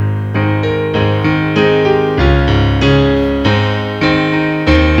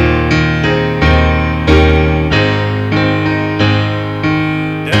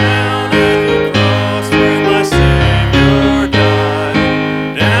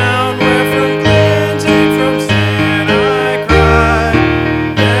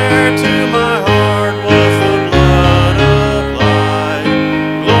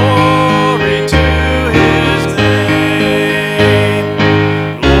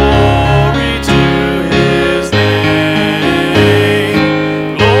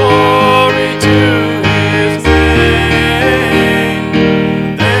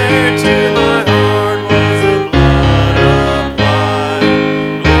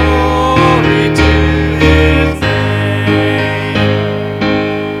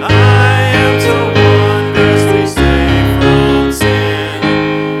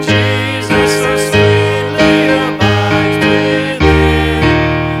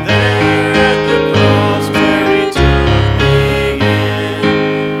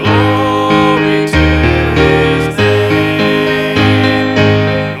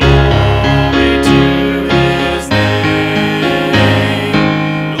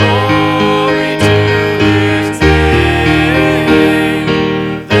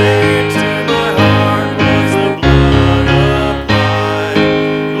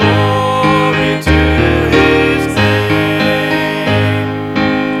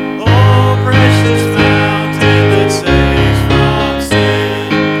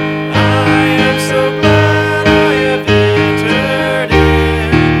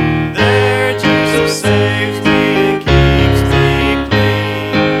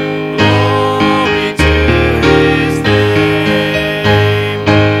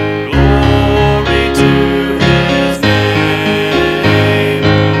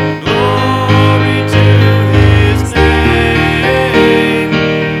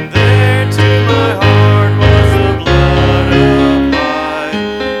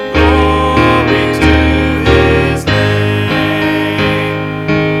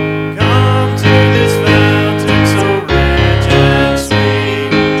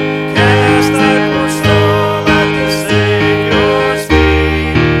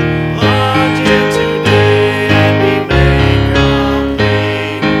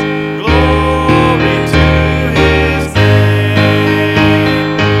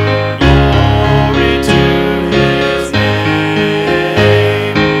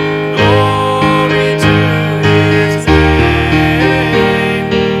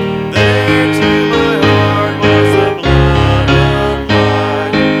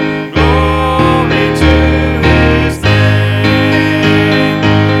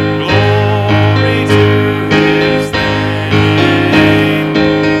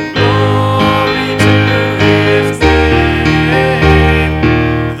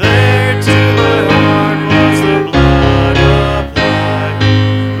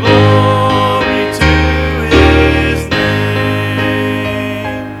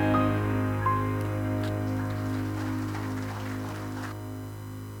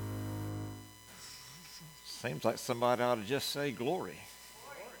Seems like somebody ought to just say glory.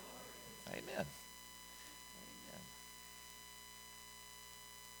 Amen. Amen.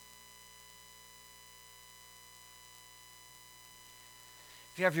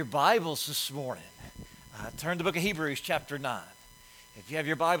 If you have your Bibles this morning, turn to the book of Hebrews chapter 9. If you have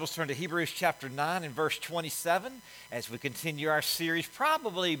your Bibles, turn to Hebrews chapter 9 and verse 27 as we continue our series.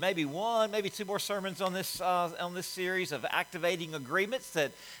 Probably maybe one, maybe two more sermons on this series of activating agreements.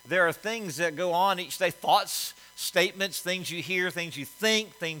 That there are things that go on each day, thoughts, statements, things you hear, things you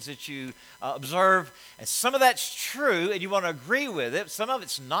think, things that you observe. And some of that's true and you want to agree with it. Some of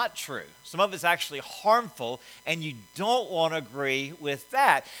it's not true. Some of it's actually harmful and you don't want to agree with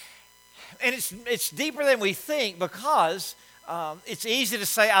that. And it's deeper than we think because it's easy to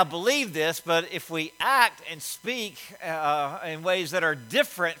say, I believe this, but if we act and speak in ways that are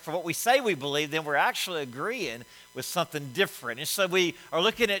different from what we say we believe, then we're actually agreeing with something different. And so we are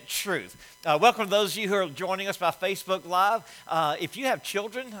looking at truth. Welcome to those of you who are joining us by Facebook Live. If you have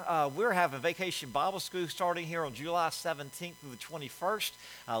children, we're having Vacation Bible School starting here on July 17th through the 21st.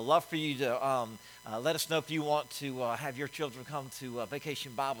 I'd love for you to let us know if you want to have your children come to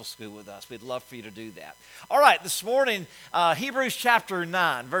Vacation Bible School with us. We'd love for you to do that. All right, this morning, Hebrews chapter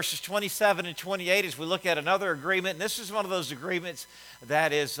 9, verses 27 and 28, as we look at another agreement. And this is one of those agreements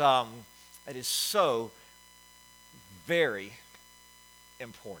that is so very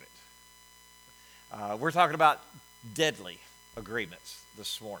important. We're talking about deadly agreements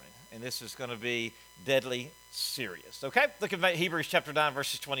this morning, and this is going to be deadly serious. Okay? Look at Hebrews chapter 9,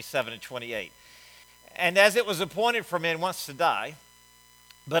 verses 27 and 28. And as it was appointed for men once to die,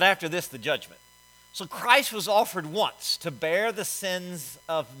 but after this the judgment. So Christ was offered once to bear the sins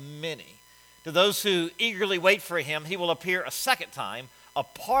of many. To those who eagerly wait for him, he will appear a second time,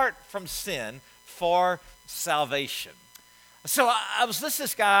 apart from sin, for salvation. So I was listening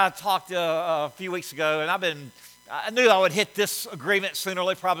to this guy talk a few weeks ago, and I knew I would hit this agreement sooner or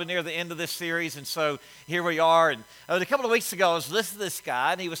later, probably near the end of this series, and so here we are. And a couple of weeks ago, I was listening to this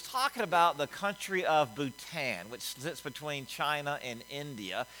guy, and he was talking about the country of Bhutan, which sits between China and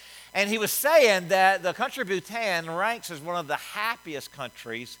India. And he was saying that the country of Bhutan ranks as one of the happiest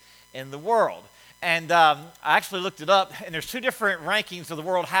countries in the world. And I actually looked it up, and there's two different rankings of the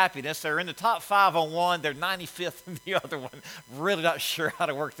world happiness. They're in the top 5 on one, they're 95th in the other one. Really not sure how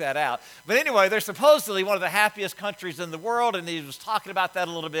to work that out. But anyway, they're supposedly one of the happiest countries in the world, and he was talking about that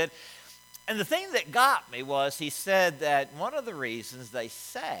a little bit. And the thing that got me was he said that one of the reasons they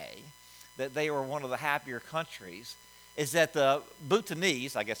say that they were one of the happier countries is that the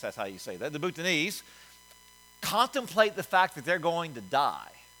Bhutanese, I guess that's how you say that, the Bhutanese contemplate the fact that they're going to die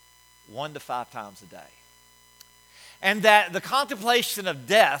 1 to 5 times a day. And that the contemplation of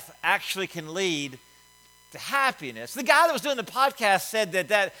death actually can lead to happiness. The guy that was doing the podcast said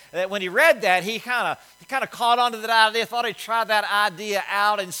that when he read that, he kind of caught on to that idea, thought he'd try that idea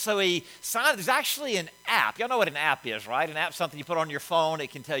out, and so he signed. There's actually an app. Y'all know what an app is, right? An app's something you put on your phone.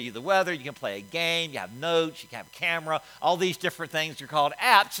 It can tell you the weather. You can play a game. You have notes. You can have a camera. All these different things are called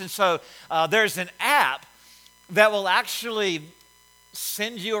apps. And so there's an app that will actually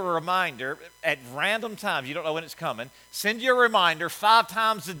send you a reminder at random times. You don't know when it's coming. Send you a reminder 5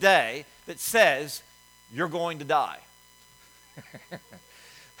 times a day that says you're going to die.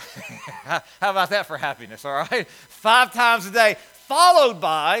 How about that for happiness, all right? 5 times a day, followed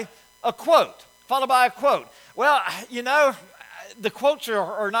by a quote. Well, you know, the quotes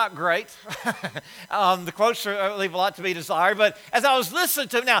are not great. The quotes leave a lot to be desired. But as I was listening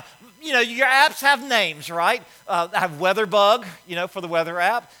to them, now, you know, your apps have names, right? I have WeatherBug, you know, for the weather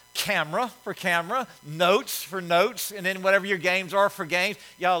app. Camera for camera. Notes for notes. And then whatever your games are for games.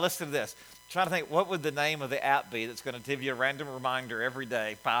 Y'all, listen to this. Trying to think, what would the name of the app be that's going to give you a random reminder every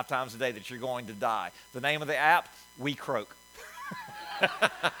day, 5 times a day, that you're going to die? The name of the app? We Croak.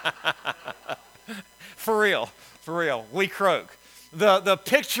 For real, We Croak. The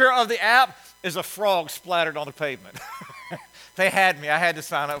picture of the app is a frog splattered on the pavement. They had me. I had to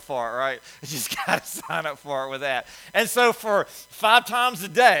sign up for it, right? I just got to sign up for it with that. And so for 5 times a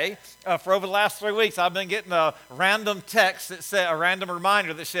day, for over the last 3 weeks, I've been getting a random text that says, a random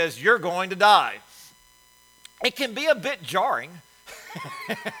reminder that says, you're going to die. It can be a bit jarring.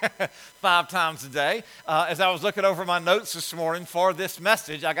 5 times a day. As I was looking over my notes this morning for this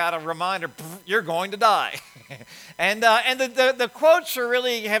message, I got a reminder, you're going to die. and the quotes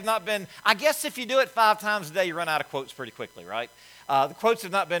really have not been, I guess if you do it 5 times a day, you run out of quotes pretty quickly, right? The quotes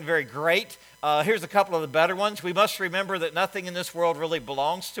have not been very great. Here's a couple of the better ones. We must remember that nothing in this world really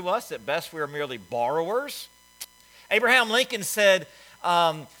belongs to us. At best, we are merely borrowers. Abraham Lincoln said,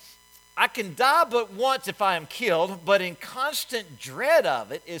 I can die but once if I am killed, but in constant dread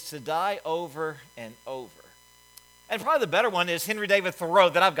of it is to die over and over. And probably the better one is Henry David Thoreau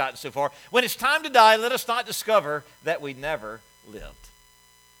that I've gotten so far. When it's time to die, let us not discover that we never lived.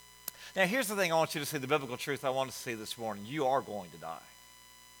 Now, here's the thing I want you to see, the biblical truth I want to see this morning. You are going to die.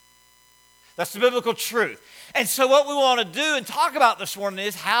 That's the biblical truth. And so what we want to do and talk about this morning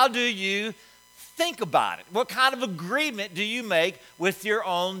is, how do you think about it? What kind of agreement do you make with your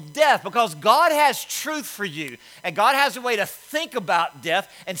own death? Because God has truth for you, and God has a way to think about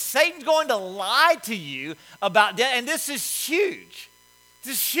death, and Satan's going to lie to you about death, and this is huge.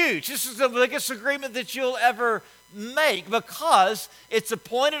 This is huge. This is the biggest agreement that you'll ever make, because it's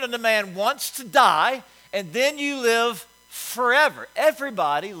appointed unto man once to die, and then you live forever.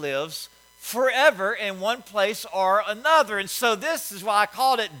 Everybody lives forever in one place or another. And so this is why I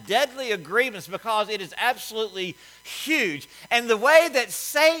called it deadly agreements, because it is absolutely huge. And the way that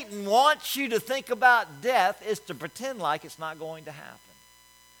Satan wants you to think about death is to pretend like it's not going to happen.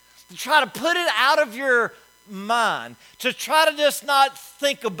 To try to put it out of your mind, to try to just not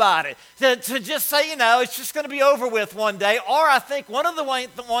think about it, to just say, it's just going to be over with one day. Or I think one of the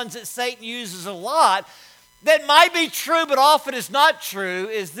ones that Satan uses a lot that might be true but often is not true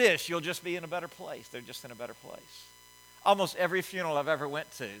is this: you'll just be in a better place. They're just in a better place. Almost every funeral I've ever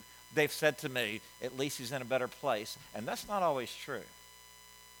went to, they've said to me, at least he's in a better place. And that's not always true.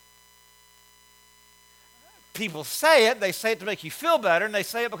 People say it, they say it to make you feel better, and they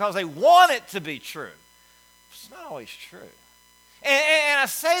say it because they want it to be true. It's not always true. And I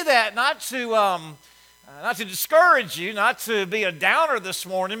say that not to discourage you, not to be a downer this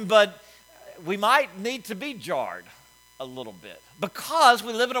morning, but we might need to be jarred a little bit, because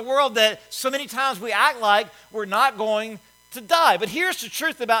we live in a world that so many times we act like we're not going to die. But here's the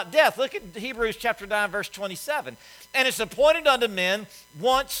truth about death. Look at Hebrews chapter 9, verse 27. And it's appointed unto men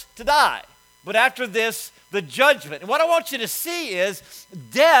once to die, but after this, the judgment. And what I want you to see is,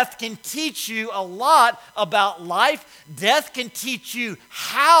 death can teach you a lot about life. Death can teach you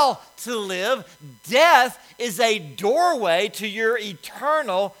how to live. Death is a doorway to your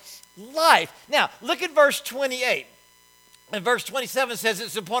eternal life. Now, look at verse 28. And verse 27 says,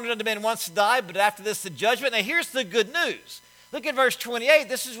 it's appointed unto men once to die, but after this the judgment. Now, here's the good news. Look at verse 28.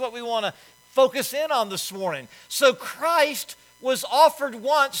 This is what we want to focus in on this morning. So Christ was offered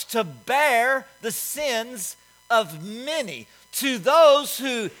once to bear the sins of many, to those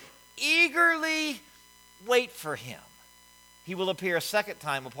who eagerly wait for him. He will appear a second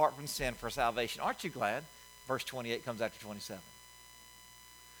time apart from sin for salvation. Aren't you glad? Verse 28 comes after 27.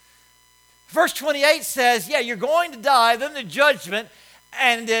 Verse 28 says, you're going to die, then the judgment,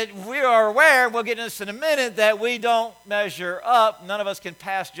 and that we are aware, we'll get into this in a minute, that we don't measure up. None of us can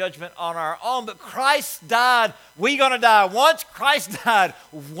pass judgment on our own, but Christ died. We're going to die once. Christ died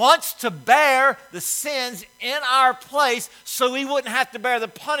once to bear the sins in our place, so we wouldn't have to bear the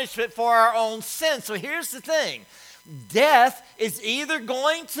punishment for our own sins. So here's the thing. Death is either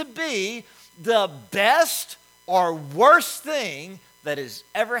going to be the best or worst thing that has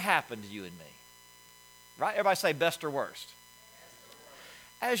ever happened to you and me. Right? Everybody say best or worst.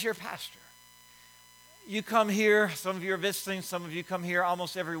 As your pastor, you come here, some of you are visiting, some of you come here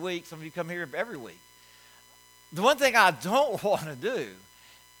almost every week, some of you come here every week. The one thing I don't want to do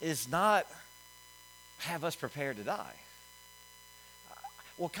is not have us prepared to die.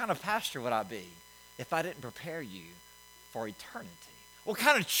 What kind of pastor would I be if I didn't prepare you for eternity? What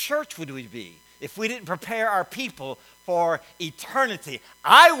kind of church would we be if we didn't prepare our people for eternity?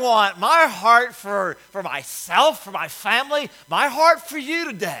 I want my heart for myself, for my family, my heart for you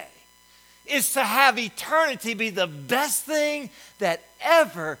today is to have eternity be the best thing that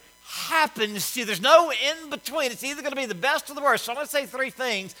ever happens to you. There's no in between. It's either going to be the best or the worst. So I'm going to say three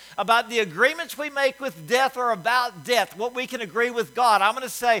things about the agreements we make with death or about death, what we can agree with God. I'm going to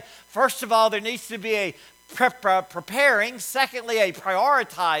say, first of all, there needs to be a preparing, secondly, a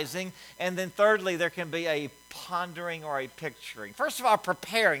prioritizing, and then thirdly, there can be a pondering or a picturing. First of all,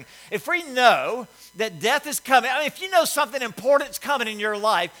 preparing. If we know that death is coming, if you know something important is coming in your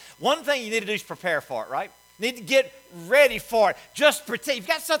life, one thing you need to do is prepare for it, right? You need to get ready for it. Just pretend. You've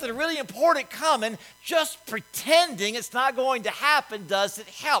got something really important coming, just pretending it's not going to happen doesn't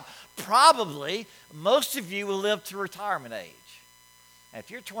help. Probably, most of you will live to retirement age. If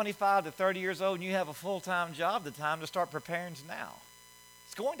you're 25 to 30 years old and you have a full-time job, the time to start preparing is now.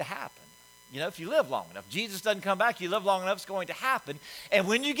 It's going to happen. If you live long enough. Jesus doesn't come back, you live long enough, it's going to happen. And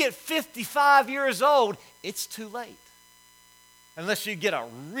when you get 55 years old, it's too late. Unless you get a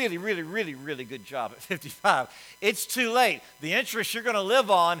really, really, really, really good job at 55. It's too late. The interest you're going to live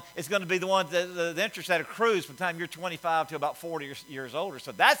on is going to be the one, the interest that accrues from the time you're 25 to about 40 years older.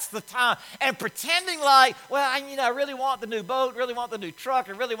 So that's the time. And pretending like, well, I really want the new boat, really want the new truck,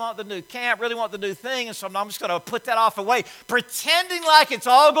 I really want the new camp, really want the new thing, and so I'm just going to put that off away. Pretending like it's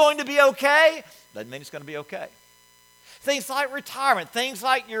all going to be okay doesn't mean it's going to be okay. Things like retirement, things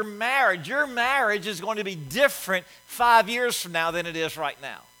like your marriage. Your marriage is going to be different 5 years from now than it is right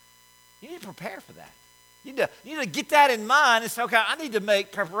now. You need to prepare for that. You need to get that in mind and say, okay, I need to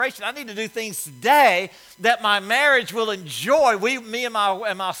make preparation. I need to do things today that my marriage will enjoy. Me and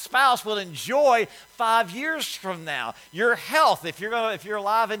my spouse will enjoy 5 years from now. Your health, if you're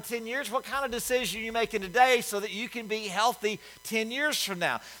alive in 10 years, what kind of decision are you making today so that you can be healthy 10 years from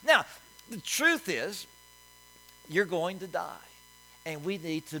now? Now, the truth is, you're going to die, and we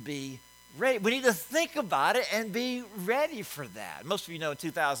need to be ready. We need to think about it and be ready for that. Most of you know in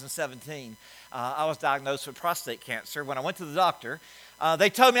 2017, I was diagnosed with prostate cancer. When I went to the doctor, they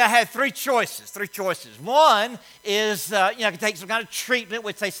told me I had three choices. One is, I could take some kind of treatment,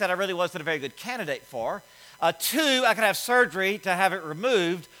 which they said I really wasn't a very good candidate for. Two, I could have surgery to have it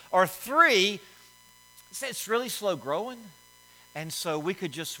removed. Or three, it's really slow growing, and so we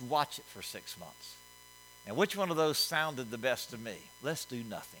could just watch it for 6 months. And which one of those sounded the best to me? Let's do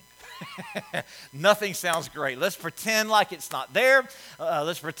nothing. Nothing sounds great. Let's pretend like it's not there.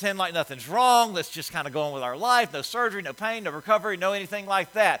 Let's pretend like nothing's wrong. Let's just kind of go on with our life. No surgery, no pain, no recovery, no anything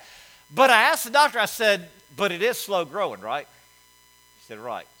like that. But I asked the doctor, I said, but it is slow growing, right? He said,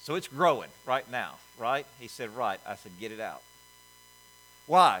 right. So it's growing right now, right? He said, right. I said, get it out.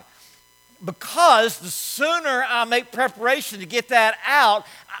 Why? Because the sooner I make preparation to get that out,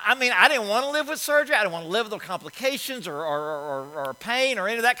 I didn't want to live with surgery. I didn't want to live with the complications or pain or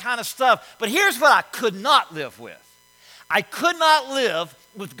any of that kind of stuff. But here's what I could not live with. I could not live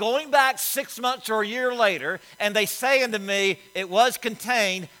with going back 6 months or a year later and they saying to me, it was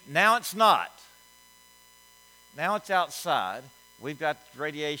contained, now it's not. Now it's outside. We've got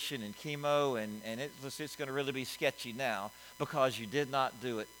radiation and chemo, and it's going to really be sketchy now because you did not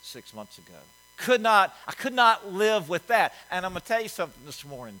do it 6 months ago. I could not live with that. And I'm going to tell you something this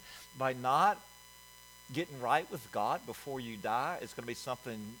morning. By not getting right with God before you die, it's going to be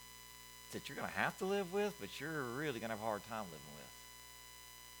something that you're going to have to live with, but you're really going to have a hard time living with.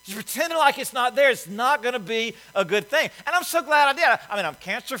 Just pretending like it's not there, it's not going to be a good thing. And I'm so glad I did. I'm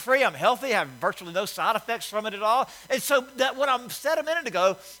cancer-free, I'm healthy, I have virtually no side effects from it at all. And so that what I said a minute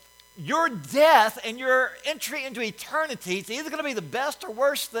ago, your death and your entry into eternity is either going to be the best or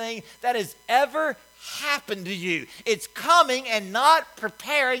worst thing that has ever happened to you. It's coming, and not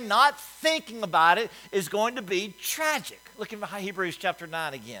preparing, not thinking about it is going to be tragic. Look at Hebrews chapter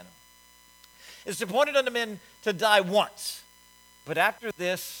 9 again. It's appointed unto men to die once, but after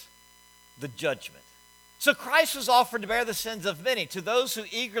this, the judgment. So Christ was offered to bear the sins of many. To those who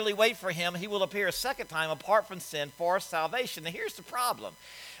eagerly wait for him, he will appear a second time apart from sin for salvation. Now here's the problem.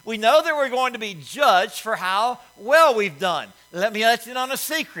 We know that we're going to be judged for how well we've done. Let me let you in on a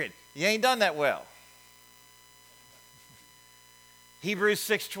secret. You ain't done that well. Hebrews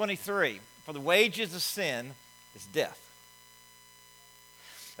 6:23, for the wages of sin is death.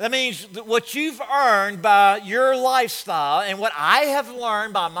 That means that what you've earned by your lifestyle and what I have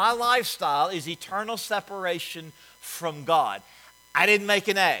learned by my lifestyle is eternal separation from God. I didn't make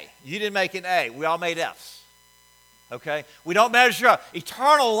an A. You didn't make an A. We all made Fs. Okay? We don't measure up.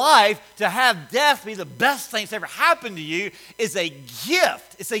 Eternal life, to have death be the best thing that's ever happened to you, is a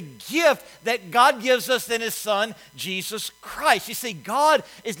gift. It's a gift that God gives us in his Son, Jesus Christ. You see, God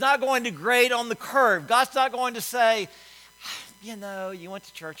is not going to grade on the curve. God's not going to say, you know, you went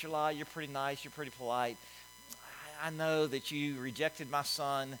to church a lot, you're pretty nice, you're pretty polite. I know that you rejected my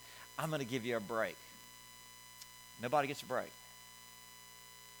son. I'm going to give you a break. Nobody gets a break.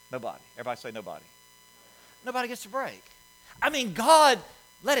 Nobody. Everybody say nobody. Nobody gets a break. God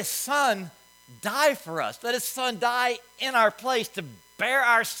let his son die for us. Let his son die in our place to bear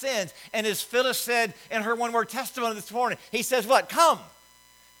our sins. And as Phyllis said in her one-word testimony this morning, he says what? Come.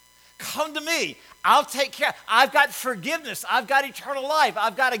 Come to me. I'll take care. I've got forgiveness. I've got eternal life.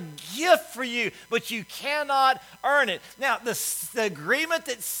 I've got a gift for you, but you cannot earn it. Now, the agreement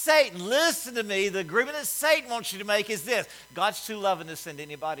that Satan, listen to me, the agreement that Satan wants you to make is this: God's too loving to send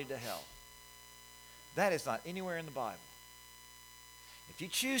anybody to hell. That is not anywhere in the Bible. If you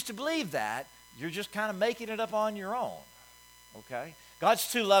choose to believe that, you're just kind of making it up on your own, okay?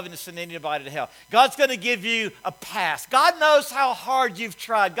 God's too loving to send anybody to hell. God's going to give you a pass. God knows how hard you've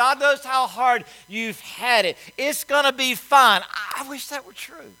tried. God knows how hard you've had it. It's going to be fine. I wish that were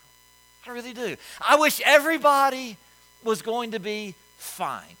true. I really do. I wish everybody was going to be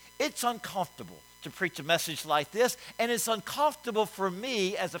fine. It's uncomfortable to preach a message like this, and it's uncomfortable for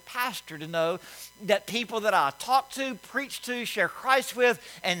me as a pastor to know that people that I talk to, preach to, share Christ with,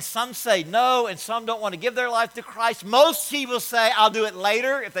 and some say no, and some don't want to give their life to Christ. Most people say, I'll do it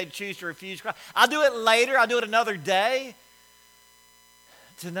later if they choose to refuse Christ. I'll do it later. I'll do it another day.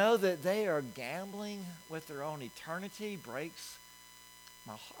 To know that they are gambling with their own eternity breaks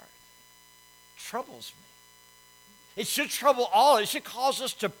my heart. Troubles me. It should trouble all. It should cause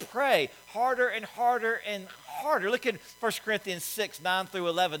us to pray harder and harder and harder. Look at 1 Corinthians 6, 9 through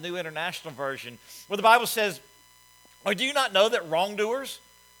 11, New International Version, where the Bible says, or do you not know that wrongdoers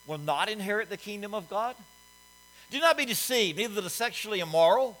will not inherit the kingdom of God? Do not be deceived, neither the sexually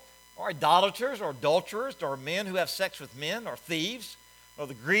immoral, or idolaters, or adulterers, or men who have sex with men, or thieves, nor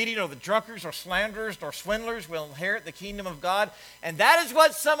the greedy, nor the drunkards, or slanderers, nor swindlers will inherit the kingdom of God. And that is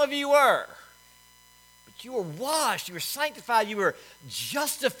what some of you were. But you were washed, you were sanctified, you were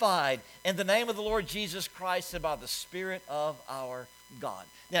justified in the name of the Lord Jesus Christ and by the Spirit of our God.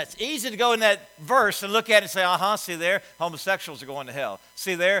 Now, it's easy to go in that verse and look at it and say, see there, homosexuals are going to hell.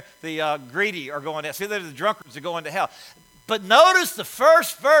 See there, the greedy are going to hell. See there, the drunkards are going to hell. But notice the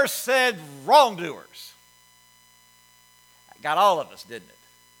first verse said wrongdoers. Got all of us, didn't it?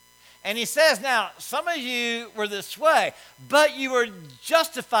 And he says, now, some of you were this way, but you were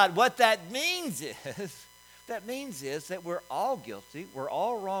justified. What that means is that we're all guilty, we're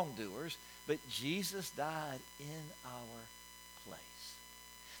all wrongdoers, but Jesus died in our place.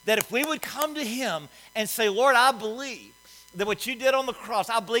 That if we would come to him and say, Lord, I believe that what you did on the cross,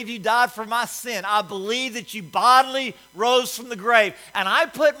 I believe you died for my sin. I believe that you bodily rose from the grave. And I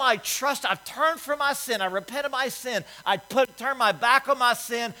put my trust, I've turned from my sin. I repent of my sin. Turn my back on my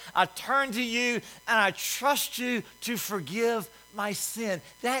sin. I turn to you and I trust you to forgive my sin.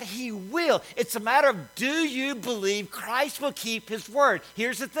 That he will. It's a matter of, do you believe Christ will keep his word?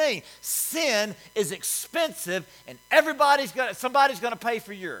 Here's the thing. Sin is expensive and somebody's going to pay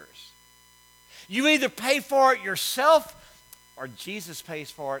for yours. You either pay for it yourself or Jesus pays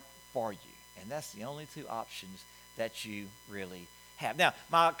for it for you. And that's the only two options that you really have. Now,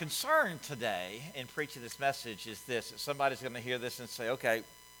 my concern today in preaching this message is this. That somebody's going to hear this and say, okay,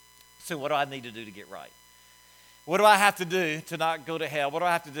 so what do I need to do to get right? What do I have to do to not go to hell? What do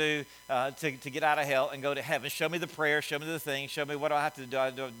I have to do to get out of hell and go to heaven? Show me the prayer. Show me the things. Show me what do I have to do.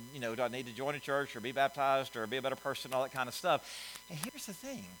 Do I need to join a church or be baptized or be a better person, all that kind of stuff. And here's the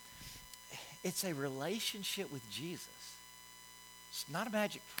thing. It's a relationship with Jesus. It's not a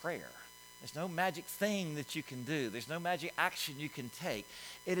magic prayer. There's no magic thing that you can do. There's no magic action you can take.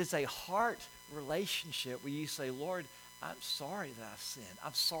 It is a heart relationship where you say, Lord, I'm sorry that I've sinned.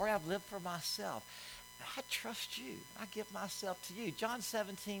 I'm sorry I've lived for myself. I trust you. I give myself to you. John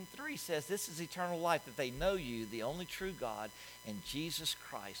 17:3 says, this is eternal life, that they know you, the only true God, and Jesus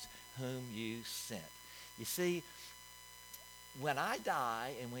Christ, whom you sent. You see, when I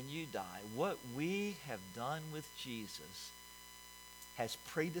die and when you die, what we have done with Jesus has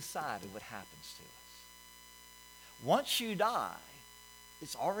pre-decided what happens to us. Once you die,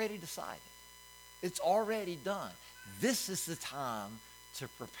 it's already decided. It's already done. This is the time to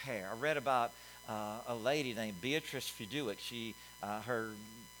prepare. I read about a lady named Beatrice Fiduick. Her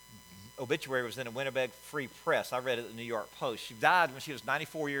obituary was in a Winnipeg Free Press. I read it in the New York Post. She died when she was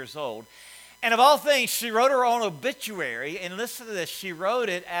 94 years old. And of all things, she wrote her own obituary. And listen to this. She wrote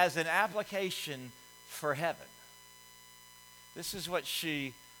it as an application for heaven. This is what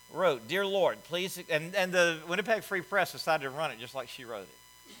she wrote. Dear Lord, please, and the Winnipeg Free Press decided to run it just like she wrote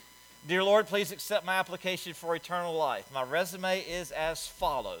it. Dear Lord, please accept my application for eternal life. My resume is as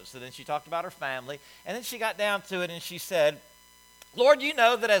follows. And then she talked about her family. And then she got down to it and she said, Lord, you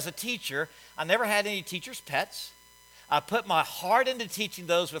know that as a teacher, I never had any teacher's pets. I put my heart into teaching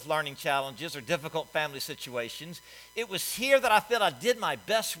those with learning challenges or difficult family situations. It was here that I felt I did my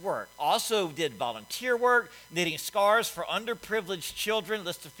best work. Also did volunteer work, knitting scarves for underprivileged children,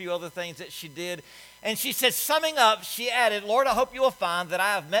 list a few other things that she did. And she said, summing up, she added, Lord, I hope you will find that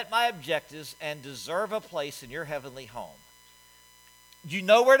I have met my objectives and deserve a place in your heavenly home. You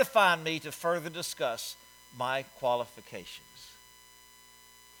know where to find me to further discuss my qualifications.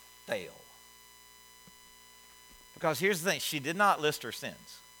 Fail. Because here's the thing, she did not list her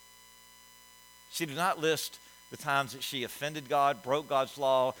sins. She did not list the times that she offended God, broke God's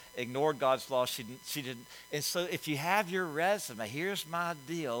law, ignored God's law. She didn't. And so if you have your resume, here's my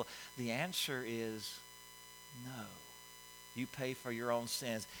deal. The answer is no. you pay for your own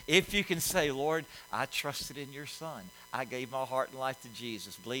sins. If you can say, Lord, I trusted in your Son. I gave my heart and life to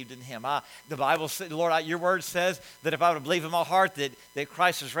Jesus, believed in him. The Bible said, Lord, your word says that if I would believe in my heart that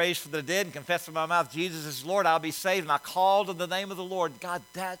Christ was raised from the dead and confess with my mouth Jesus is Lord, I'll be saved. And I called on the name of the Lord. God,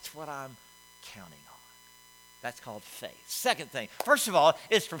 that's what I'm counting on. That's called faith. Second thing, first of all,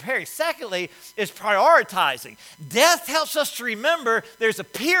 it's preparing. Secondly, it's prioritizing. Death helps us to remember there's a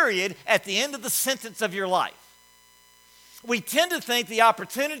period at the end of the sentence of your life. We tend to think the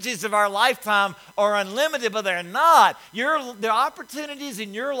opportunities of our lifetime are unlimited, but they're not. The opportunities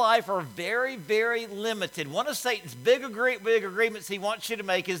in your life are very, very limited. One of Satan's big agreements he wants you to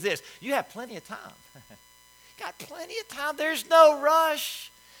make is this. You have plenty of time. Got plenty of time. There's no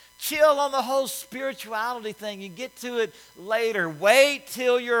rush. Chill on the whole spirituality thing. You get to it later. Wait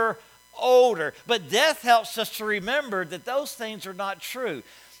till you're older. But death helps us to remember that those things are not true.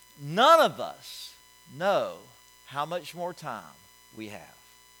 None of us know how much more time we have.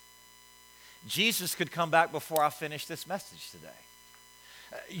 Jesus could come back before I finish this message today.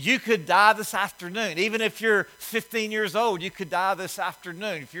 You could die this afternoon. Even if you're 15 years old, you could die this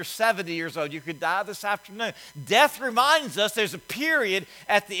afternoon. If you're 70 years old, you could die this afternoon. Death reminds us there's a period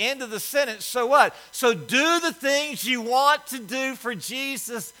at the end of the sentence. So what? So do the things you want to do for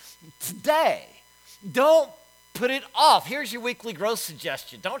Jesus today. Don't put it off. Here's your weekly growth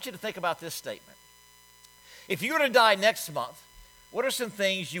suggestion. I want you to think about this statement. If you were to die next month, what are some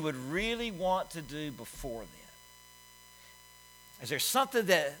things you would really want to do before then? Is there something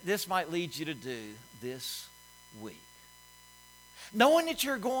that this might lead you to do this week? Knowing that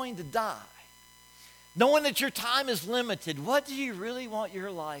you're going to die, knowing that your time is limited, what do you really want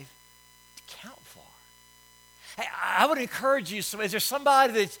your life to count for? Hey, I would encourage you, is there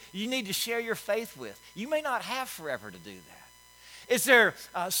somebody that you need to share your faith with? You may not have forever to do that. Is there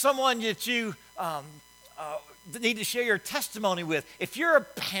someone that you need to share your testimony with? If you're a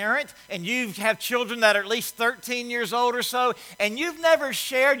parent and you have children that are at least 13 years old or so, and you've never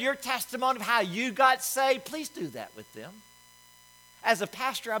shared your testimony of how you got saved, please do that with them. As a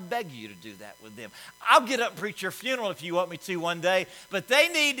pastor, I beg you to do that with them. I'll get up and preach your funeral if you want me to one day, but they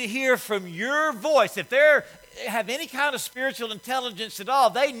need to hear from your voice. If they have any kind of spiritual intelligence at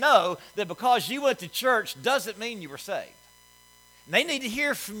all, they know that because you went to church doesn't mean you were saved. And they need to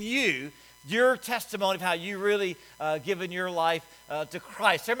hear from you your testimony of how you really given your life to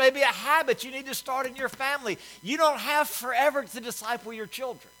Christ. There may be a habit you need to start in your family. You don't have forever to disciple your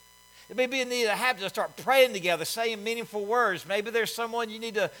children. It may be a habit to start praying together, saying meaningful words. Maybe there's someone you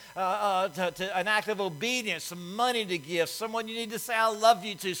need to an act of obedience, some money to give, someone you need to say I love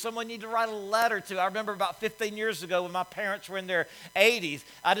you to, someone you need to write a letter to. I remember about 15 years ago when my parents were in their 80s,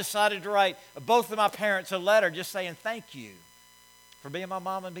 I decided to write both of my parents a letter just saying thank you for being my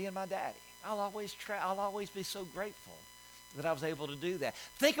mom and being my daddy. I'll always be so grateful that I was able to do that.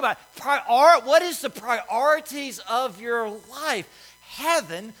 Think about what is the priorities of your life.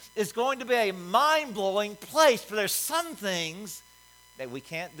 Heaven is going to be a mind-blowing place, but there's some things that we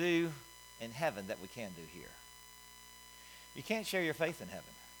can't do in heaven that we can do here. You can't share your faith in heaven.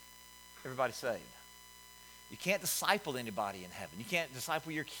 Everybody's saved. You can't disciple anybody in heaven. You can't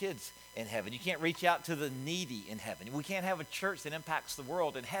disciple your kids in heaven. You can't reach out to the needy in heaven. We can't have a church that impacts the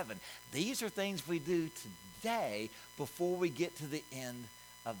world in heaven. These are things we do today before we get to the end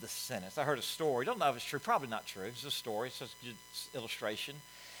of the sentence. I heard a story. Don't know if it's true. Probably not true. It's a story. It's just an illustration.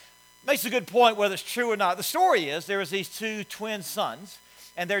 Makes a good point whether it's true or not. The story is there was these two twin sons,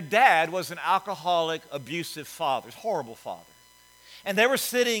 and their dad was an alcoholic, abusive father, horrible father. And they were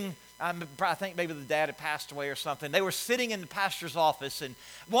sitting, I think maybe the dad had passed away or something. They were sitting in the pastor's office, and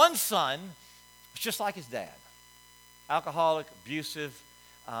one son was just like his dad. Alcoholic, abusive,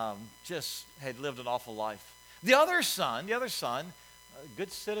 just had lived an awful life. The other son,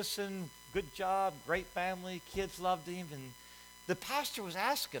 good citizen, good job, great family, kids loved him. And the pastor was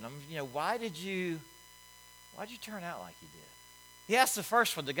asking him, why'd you turn out like you did? He asked the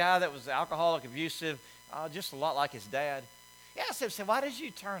first one, the guy that was alcoholic, abusive, just a lot like his dad. He asked him, why did you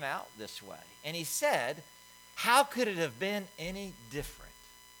turn out this way? And he said, how could it have been any different?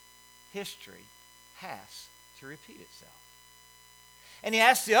 History has to repeat itself. And he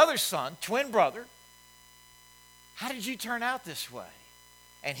asked the other son, twin brother, how did you turn out this way?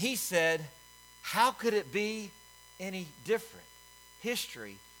 And he said, how could it be any different?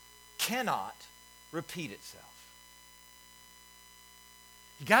 History cannot repeat itself.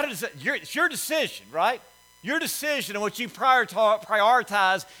 You got to decide. It's your decision, right? Your decision on what you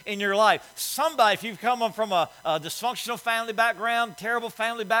prioritize in your life. Somebody, if you've come from a dysfunctional family background, terrible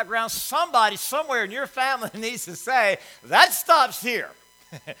family background, somebody somewhere in your family needs to say, that stops here.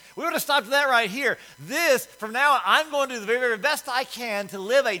 We would have stopped at that right here. This, from now on, I'm going to do the very, very best I can to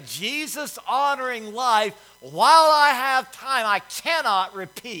live a Jesus-honoring life while I have time. I cannot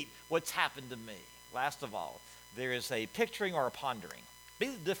repeat what's happened to me. Last of all, there is a picturing or a pondering. Be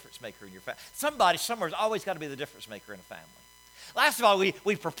the difference maker in your family. Somebody somewhere's always got to be the difference maker in a family. Last of all,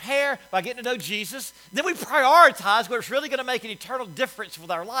 we prepare by getting to know Jesus. Then we prioritize what's really going to make an eternal difference with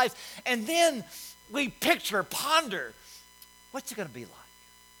our lives. And then we picture, ponder, what's it going to be like?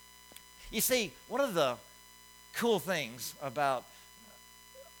 You see, one of the cool things about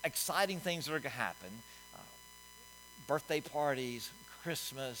exciting things that are going to happen, birthday parties,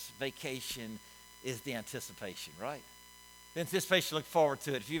 Christmas, vacation, is the anticipation, right? The anticipation, look forward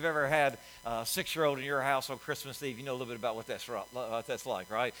to it. If you've ever had a 6-year-old in your house on Christmas Eve, you know a little bit about what that's like,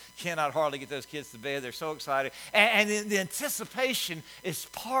 right? Cannot hardly get those kids to bed. They're so excited. And the anticipation is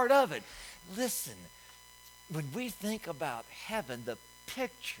part of it. Listen, when we think about heaven, the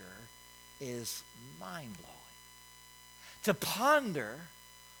picture is mind-blowing. To ponder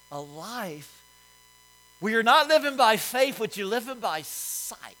a life where you're not living by faith, but you're living by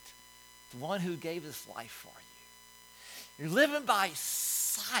sight. The one who gave his life for you. You're living by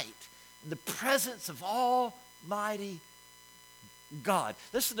sight in the presence of Almighty God.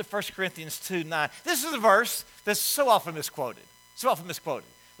 Listen to 1 Corinthians 2:9. This is a verse that's so often misquoted.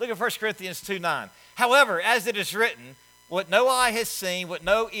 Look at 1 Corinthians 2:9. However, as it is written, what no eye has seen, what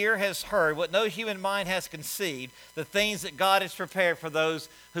no ear has heard, what no human mind has conceived, the things that God has prepared for those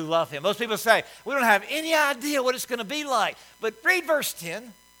who love him. Most people say, we don't have any idea what it's going to be like. But read verse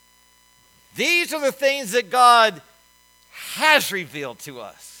 10. These are the things that God has revealed to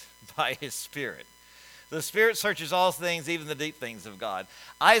us by his Spirit. The Spirit searches all things, even the deep things of God.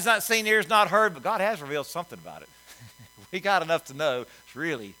 Eyes not seen, ears not heard, but God has revealed something about it. We got enough to know it's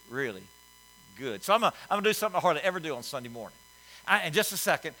really, really good. So I'm going to do something I hardly ever do on Sunday morning. In just a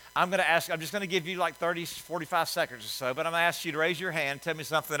second, I'm just going to give you like 30, 45 seconds or so, but I'm going to ask you to raise your hand, tell me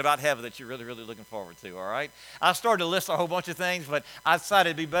something about heaven that you're really, really looking forward to, all right? I started to list a whole bunch of things, but I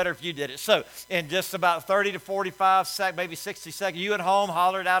decided it'd be better if you did it. So in just about 30 to 45 seconds, maybe 60 seconds, you at home,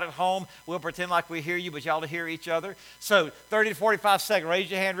 holler it out at home. We'll pretend like we hear you, but y'all to hear each other. So 30 to 45 seconds,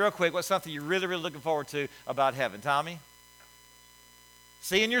 raise your hand real quick. What's something you're really, really looking forward to about heaven? Tommy?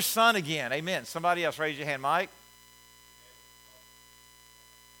 Seeing your son again. Amen. Somebody else, raise your hand. Mike?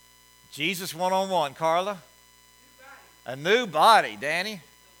 Jesus one-on-one. Carla? A new body. Danny?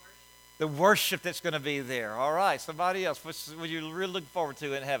 The worship that's going to be there. All right. Somebody else. What you really looking forward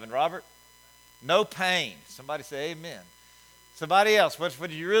to in heaven? Robert? No pain. Somebody say amen. Somebody else. What are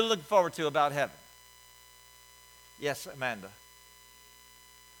you really looking forward to about heaven? Yes, Amanda.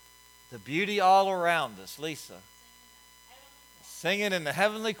 The beauty all around us. Lisa? Singing in the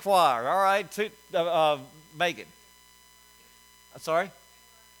heavenly choir. All right. Megan? I'm sorry?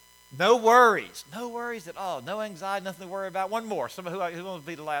 No worries. No worries at all. No anxiety, nothing to worry about. One more. Somebody who wants to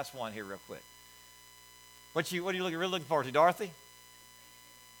be the last one here real quick. What are you really looking forward to? Dorothy?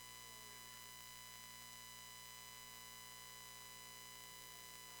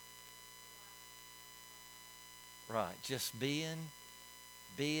 Right. Just being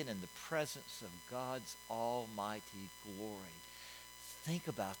in the presence of God's almighty glory. Think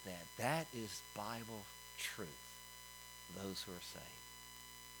about that. That is Bible truth for those who are saved.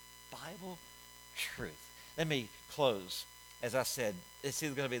 Bible truth. Let me close. As I said, it's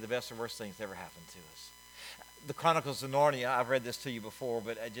either going to be the best or worst things that ever happened to us. The Chronicles of Narnia, I've read this to you before,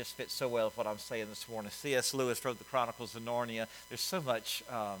 but it just fits so well with what I'm saying this morning. C.S. Lewis wrote the Chronicles of Narnia. There's so much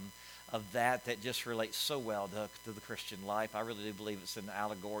of that just relates so well to the Christian life. I really do believe it's an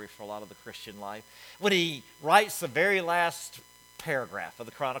allegory for a lot of the Christian life. When he writes the very last paragraph of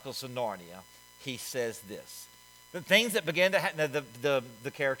the Chronicles of Narnia, he says this. The things that began to happen,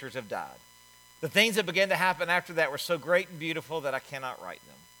 the characters have died. The things that began to happen after that were so great and beautiful that I cannot write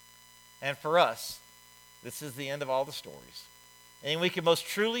them. And for us, this is the end of all the stories. And we can most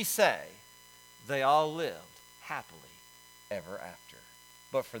truly say they all lived happily ever after.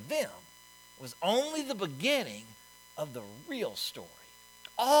 But for them, it was only the beginning of the real story.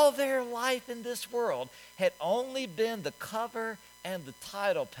 All their life in this world had only been the cover and the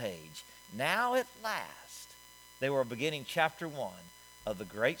title page. Now at last, they were beginning chapter 1 of the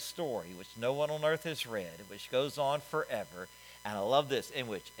great story which no one on earth has read, which goes on forever. And I love this, in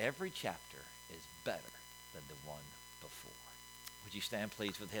which every chapter is better than the one before. Would you stand,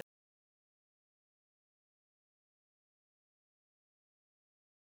 please, with him?